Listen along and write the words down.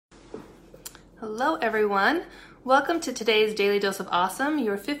Hello everyone. Welcome to today's Daily Dose of Awesome,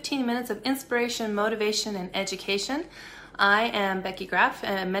 your 15 minutes of inspiration, motivation, and education. I am Becky Graff,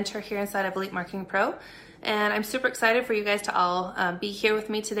 a mentor here inside of Elite Marketing Pro, and I'm super excited for you guys to all be here with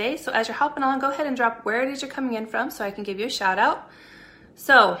me today. So as you're hopping on, go ahead and drop where it is you're coming in from so I can give you a shout out.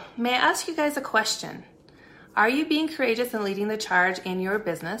 So may I ask you guys a question? Are you being courageous and leading the charge in your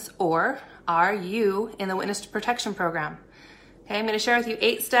business, or are you in the Witness Protection Program? Okay, I'm going to share with you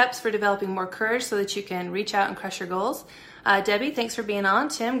 8 steps for developing more courage so that you can reach out and crush your goals. Debbie, thanks for being on.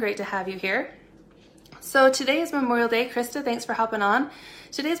 Tim, great to have you here. So today is Memorial Day. Krista, thanks for hopping on.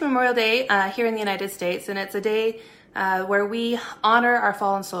 Today's Memorial Day here in the United States, and it's a day where we honor our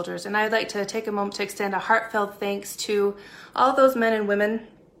fallen soldiers. And I'd like to take a moment to extend a heartfelt thanks to all those men and women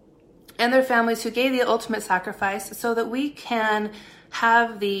and their families who gave the ultimate sacrifice so that we can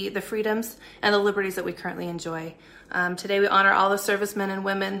have the freedoms and the liberties that we currently enjoy. Today we honor all the servicemen and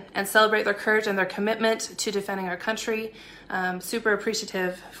women and celebrate their courage and their commitment to defending our country. Super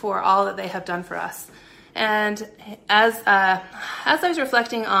appreciative for all that they have done for us. And as I was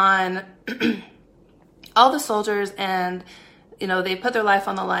reflecting on all the soldiers and they put their life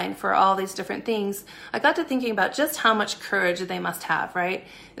on the line for all these different things, I got to thinking about just how much courage they must have, right?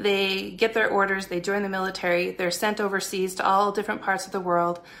 They get their orders, they join the military, they're sent overseas to all different parts of the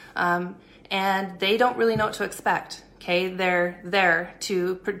world, and they don't really know what to expect, okay? They're there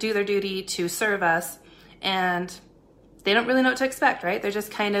to do their duty, to serve us, and they don't really know what to expect, right? They're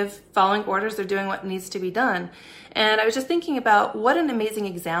just kind of following orders, they're doing what needs to be done. And I was just thinking about what an amazing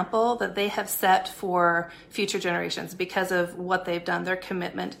example that they have set for future generations because of what they've done, their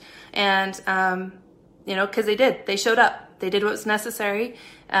commitment. And, because they showed up, they did what was necessary.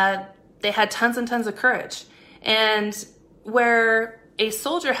 They had tons and tons of courage. And where a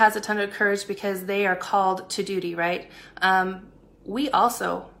soldier has a ton of courage because they are called to duty, right? We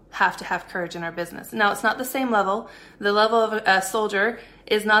also have to have courage in our business. Now, it's not the same level. The level of a soldier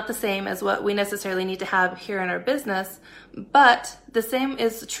is not the same as what we necessarily need to have here in our business, but the same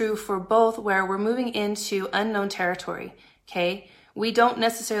is true for both where we're moving into unknown territory, okay? We don't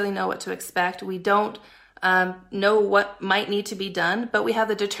necessarily know what to expect. We don't know what might need to be done, but we have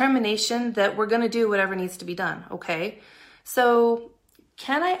the determination that we're going to do whatever needs to be done, okay? So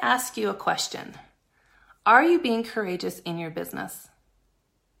can I ask you a question? Are you being courageous in your business?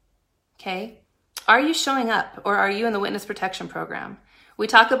 Okay. Are you showing up, or are you in the Witness Protection Program? We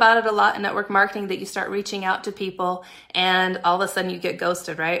talk about it a lot in network marketing that you start reaching out to people and all of a sudden you get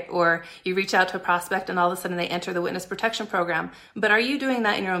ghosted, right? Or you reach out to a prospect and all of a sudden they enter the Witness Protection Program. But are you doing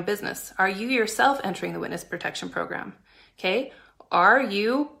that in your own business? Are you yourself entering the Witness Protection Program? Okay. Are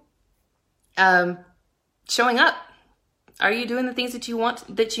you showing up? Are you doing the things that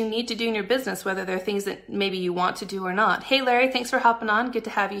you need to do in your business, whether they're things that maybe you want to do or not? Hey, Larry, thanks for hopping on. Good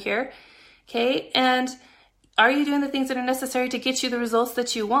to have you here. Okay, and are you doing the things that are necessary to get you the results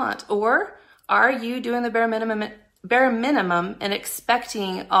that you want? Or are you doing the bare minimum and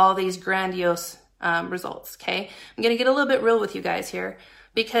expecting all these grandiose results, okay? I'm going to get a little bit real with you guys here,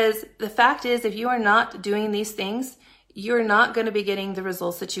 because the fact is, if you are not doing these things, you're not going to be getting the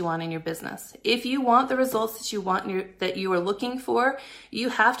results that you want in your business. If you want the results that you want that you are looking for, you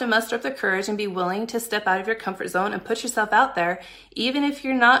have to muster up the courage and be willing to step out of your comfort zone and put yourself out there, even if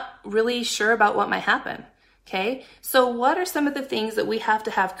you're not really sure about what might happen. Okay. So what are some of the things that we have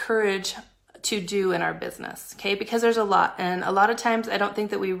to have courage to do in our business? Okay. Because there's a lot, and a lot of times I don't think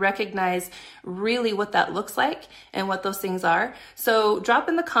that we recognize really what that looks like and what those things are. So drop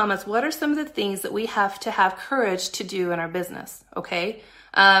in the comments, what are some of the things that we have to have courage to do in our business? Okay.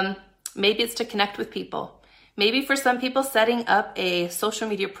 Maybe it's to connect with people. Maybe for some people, setting up a social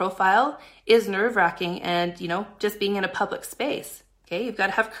media profile is nerve-wracking and, just being in a public space. Okay. You've got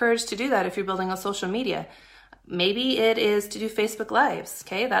to have courage to do that if you're building on social media. Maybe it is to do Facebook Lives,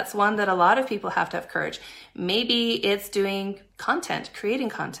 okay? That's one that a lot of people have to have courage. Maybe it's doing content, creating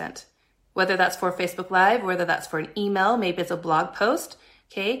content, whether that's for Facebook Live, whether that's for an email, maybe it's a blog post,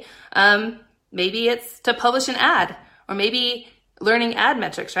 okay? Maybe it's to publish an ad, or maybe learning ad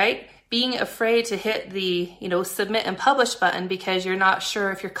metrics, right? Being afraid to hit the, submit and publish button because you're not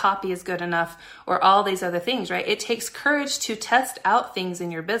sure if your copy is good enough, or all these other things, right? It takes courage to test out things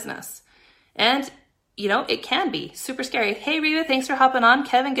in your business. And it can be super scary. Hey, Rita, thanks for hopping on.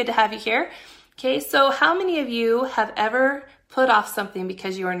 Kevin, good to have you here. Okay, so how many of you have ever put off something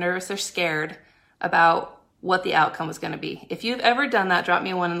because you were nervous or scared about what the outcome was going to be? If you've ever done that, drop me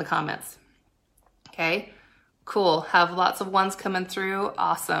a 1 in the comments. Okay, cool. Have lots of ones coming through.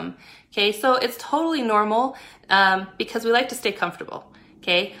 Awesome. Okay, so it's totally normal because we like to stay comfortable.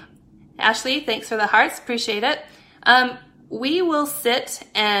 Okay, Ashley, thanks for the hearts. Appreciate it. we will sit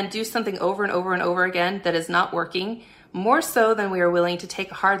and do something over and over and over again that is not working, more so than we are willing to take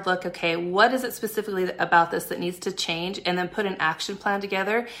a hard look, okay, what is it specifically about this that needs to change, and then put an action plan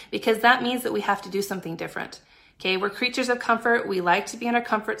together, because that means that we have to do something different. Okay, we're creatures of comfort. We like to be in our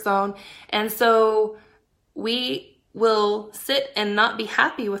comfort zone. And so we will sit and not be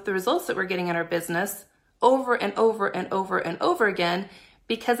happy with the results that we're getting in our business over and over and over and over again,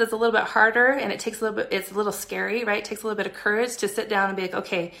 because it's a little bit harder and it's a little scary, right? It takes a little bit of courage to sit down and be like,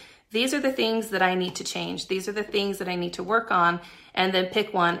 okay, these are the things that I need to change. These are the things that I need to work on, and then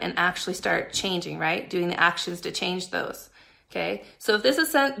pick one and actually start changing, right? Doing the actions to change those. Okay, so if this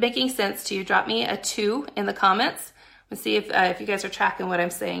is making sense to you, drop me a 2 in the comments. Let's see if you guys are tracking what I'm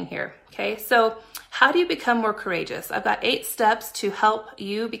saying here. Okay, so how do you become more courageous? I've got 8 steps to help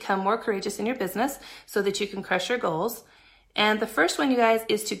you become more courageous in your business so that you can crush your goals. And the first one, you guys,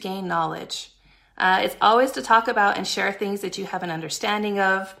 is to gain knowledge. It's always to talk about and share things that you have an understanding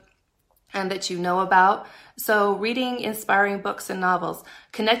of and that you know about. So reading inspiring books and novels,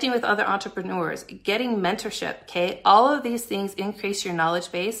 connecting with other entrepreneurs, getting mentorship, okay? All of these things increase your knowledge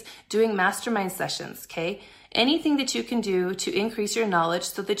base, doing mastermind sessions, okay? Anything that you can do to increase your knowledge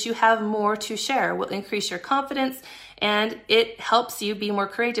so that you have more to share will increase your confidence, and it helps you be more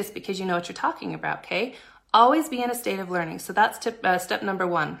courageous because you know what you're talking about, okay? Always be in a state of learning. So that's step number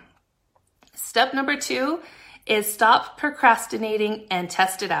 1. Step number 2 is stop procrastinating and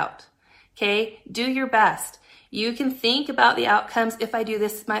test it out. Okay, do your best. You can think about the outcomes. If I do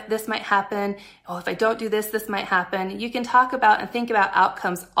this might happen. Oh, if I don't do this, this might happen. You can talk about and think about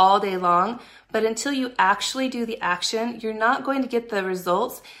outcomes all day long, but until you actually do the action, you're not going to get the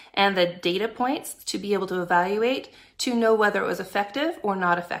results and the data points to be able to evaluate to know whether it was effective or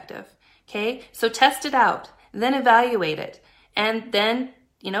not effective. Okay, so test it out, then evaluate it, and then,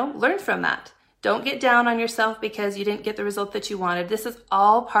 learn from that. Don't get down on yourself because you didn't get the result that you wanted. This is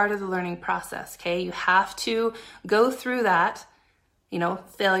all part of the learning process, okay? You have to go through that,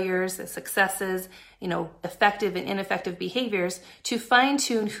 failures, successes, effective and ineffective behaviors to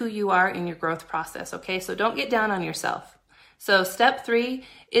fine-tune who you are in your growth process, okay? So don't get down on yourself. So step 3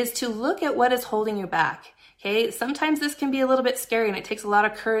 is to look at what is holding you back, okay? Sometimes this can be a little bit scary, and it takes a lot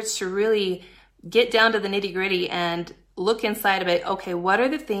of courage to really get down to the nitty-gritty and look inside of it. Okay, what are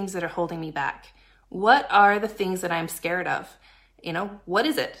the things that are holding me back? What are the things that I'm scared of? What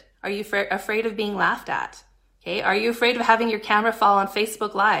is it? Are you afraid of being laughed at? Okay, are you afraid of having your camera fall on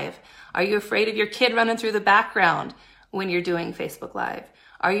Facebook Live? Are you afraid of your kid running through the background when you're doing Facebook Live?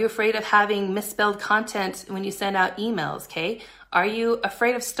 Are you afraid of having misspelled content when you send out emails? Okay, are you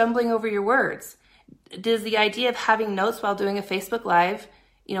afraid of stumbling over your words? Does the idea of having notes while doing a Facebook Live,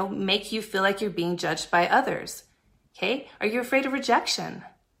 make you feel like you're being judged by others? Okay, are you afraid of rejection?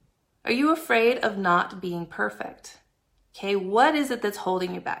 Are you afraid of not being perfect? Okay, what is it that's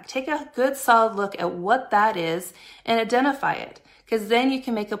holding you back? Take a good solid look at what that is and identify it, because then you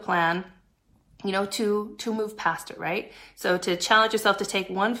can make a plan, to move past it, right? So to challenge yourself to take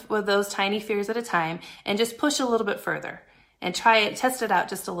one of those tiny fears at a time and just push a little bit further and test it out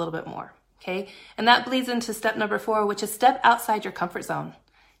just a little bit more, okay? And that bleeds into step number 4, which is step outside your comfort zone.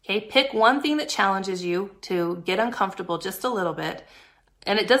 Okay, pick one thing that challenges you to get uncomfortable just a little bit.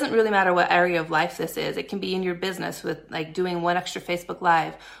 And it doesn't really matter what area of life this is. It can be in your business with like doing one extra Facebook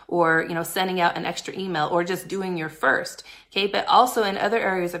Live, or, sending out an extra email, or just doing your first. Okay, but also in other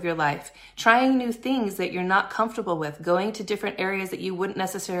areas of your life, trying new things that you're not comfortable with, going to different areas that you wouldn't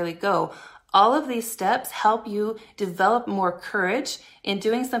necessarily go. All of these steps help you develop more courage in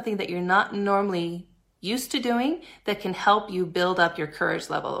doing something that you're not normally used to doing, that can help you build up your courage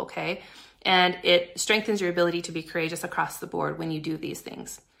level, okay? And it strengthens your ability to be courageous across the board when you do these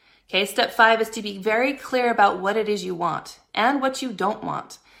things. Okay, step 5 is to be very clear about what it is you want and what you don't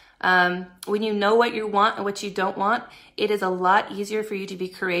want. When you know what you want and what you don't want, it is a lot easier for you to be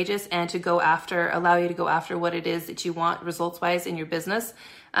courageous and to allow you to go after what it is that you want results-wise in your business,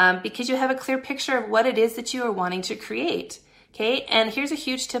 because you have a clear picture of what it is that you are wanting to create. Okay, and here's a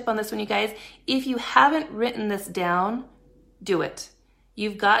huge tip on this one, you guys. If you haven't written this down, do it.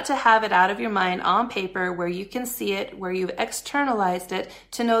 You've got to have it out of your mind on paper where you can see it, where you've externalized it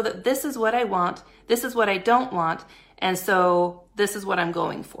to know that this is what I want, this is what I don't want, and so this is what I'm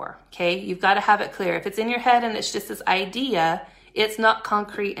going for, okay? You've got to have it clear. If it's in your head and it's just this idea, it's not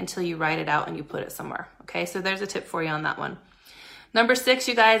concrete until you write it out and you put it somewhere, okay? So there's a tip for you on that one. Number 6,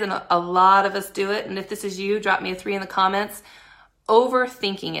 you guys, and a lot of us do it, and if this is you, drop me a 3 in the comments,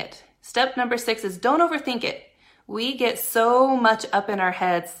 overthinking it. Step number 6 is don't overthink it. We get so much up in our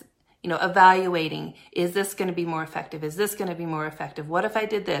heads, evaluating, is this going to be more effective? Is this going to be more effective? What if I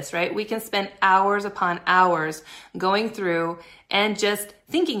did this, right? We can spend hours upon hours going through and just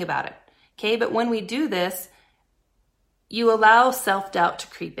thinking about it. Okay. But when we do this, you allow self-doubt to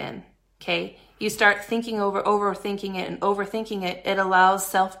creep in. Okay. You start overthinking it and overthinking it. It allows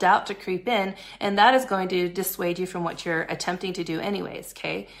self-doubt to creep in, and that is going to dissuade you from what you're attempting to do anyways,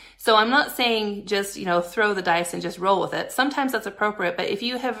 okay? So I'm not saying just, throw the dice and just roll with it. Sometimes that's appropriate, but if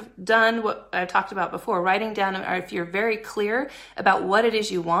you have done what I talked about before, writing down, or if you're very clear about what it is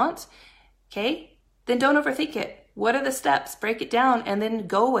you want, okay, then don't overthink it. What are the steps? Break it down and then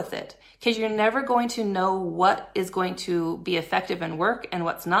go with it. Because you're never going to know what is going to be effective and work and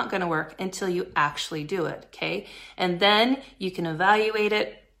what's not going to work until you actually do it, okay? And then you can evaluate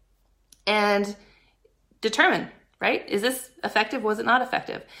it and determine, right? Is this effective? Was it not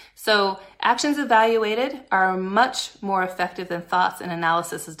effective? So actions evaluated are much more effective than thoughts and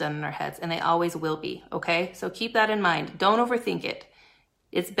analysis is done in our heads, and they always will be, okay? So keep that in mind. Don't overthink it.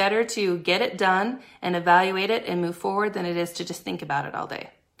 It's better to get it done and evaluate it and move forward than it is to just think about it all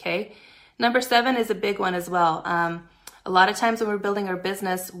day, okay? Number 7 is a big one as well. A lot of times when we're building our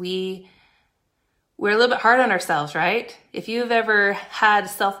business, we're a little bit hard on ourselves, right? If you've ever had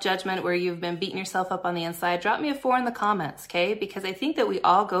self-judgment where you've been beating yourself up on the inside, drop me a 4 in the comments, okay? Because I think that we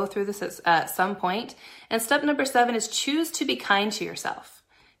all go through this at some point. And step number 7 is choose to be kind to yourself,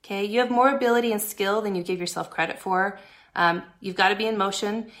 okay? You have more ability and skill than you give yourself credit for. You've got to be in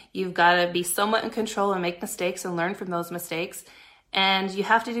motion. You've got to be somewhat in control and make mistakes and learn from those mistakes. And you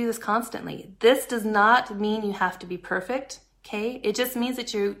have to do this constantly. This does not mean you have to be perfect, okay? It just means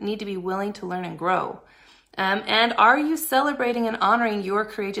that you need to be willing to learn and grow. And are you celebrating and honoring your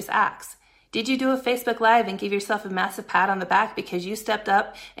courageous acts? Did you do a Facebook Live and give yourself a massive pat on the back because you stepped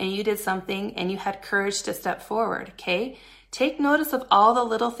up and you did something and you had courage to step forward, okay? Take notice of all the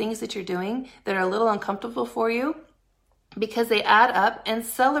little things that you're doing that are a little uncomfortable for you, because they add up, and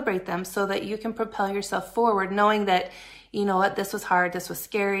celebrate them so that you can propel yourself forward, knowing that, you know what, this was hard, this was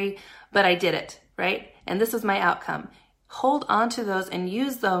scary, but I did it, right? And this is my outcome. Hold on to those and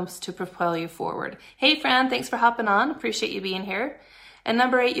use those to propel you forward. Hey, Fran, thanks for hopping on. Appreciate you being here. And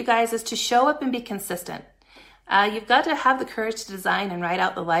number 8, you guys, is to show up and be consistent. You've got to have the courage to design and write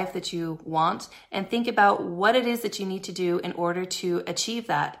out the life that you want, and think about what it is that you need to do in order to achieve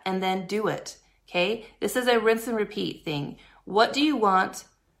that, and then do it, okay? This is a rinse and repeat thing. What do you want?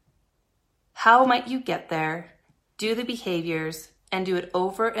 How might you get there? Do the behaviors and do it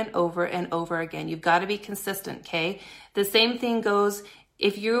over and over and over again. You've got to be consistent, okay? The same thing goes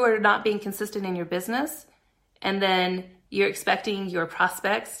if you are not being consistent in your business, and then you're expecting your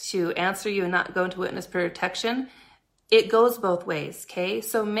prospects to answer you and not go into witness protection. It goes both ways, okay?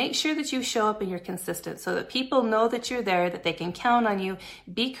 So make sure that you show up and you're consistent so that people know that you're there, that they can count on you.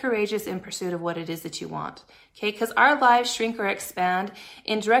 Be courageous in pursuit of what it is that you want, okay? Because our lives shrink or expand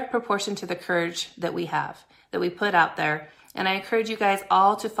in direct proportion to the courage that we have, that we put out there. And I encourage you guys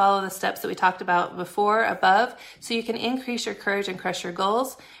all to follow the steps that we talked about before above so you can increase your courage and crush your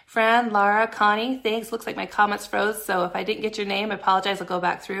goals. Fran, Lara, Connie, thanks. Looks like my comments froze, so if I didn't get your name, I apologize. I'll go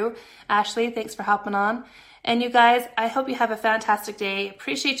back through. Ashley, thanks for hopping on. And you guys, I hope you have a fantastic day.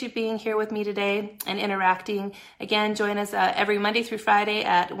 Appreciate you being here with me today and interacting. Again, join us every Monday through Friday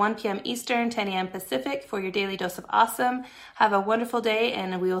at 1 p.m. Eastern, 10 a.m. Pacific for your daily dose of awesome. Have a wonderful day,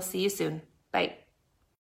 and we will see you soon.